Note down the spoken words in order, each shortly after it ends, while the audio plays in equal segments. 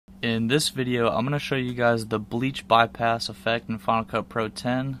In this video, I'm going to show you guys the Bleach bypass effect in Final Cut Pro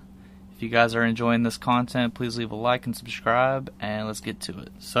 10. If you guys are enjoying this content, please leave a like and subscribe, and let's get to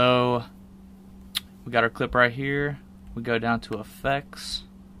it. So, we got our clip right here. We go down to Effects,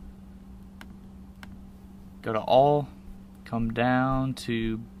 go to All, come down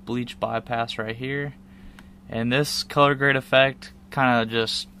to Bleach bypass right here, and this color grade effect kind of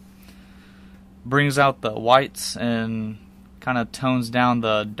just brings out the whites and kind of tones down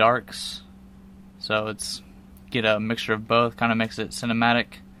the darks, so it's get a mixture of both, kind of makes it cinematic.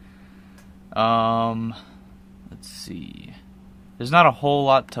 Let's see, there's not a whole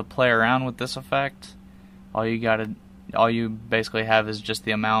lot to play around with this effect. All you basically have is just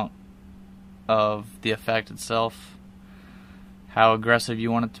the amount of the effect itself, how aggressive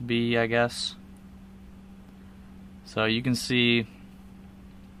you want it to be, I guess. So you can see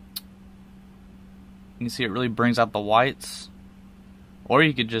it really brings out the whites, or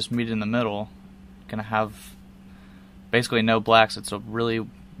you could just meet it in the middle. You're gonna have basically no blacks. It's a really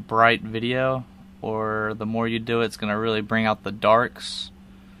bright video, or the more you do it, it's gonna really bring out the darks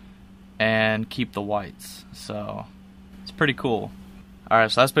and keep the whites. So it's pretty cool.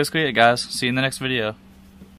 Alright, so that's basically it, guys. See you in the next video.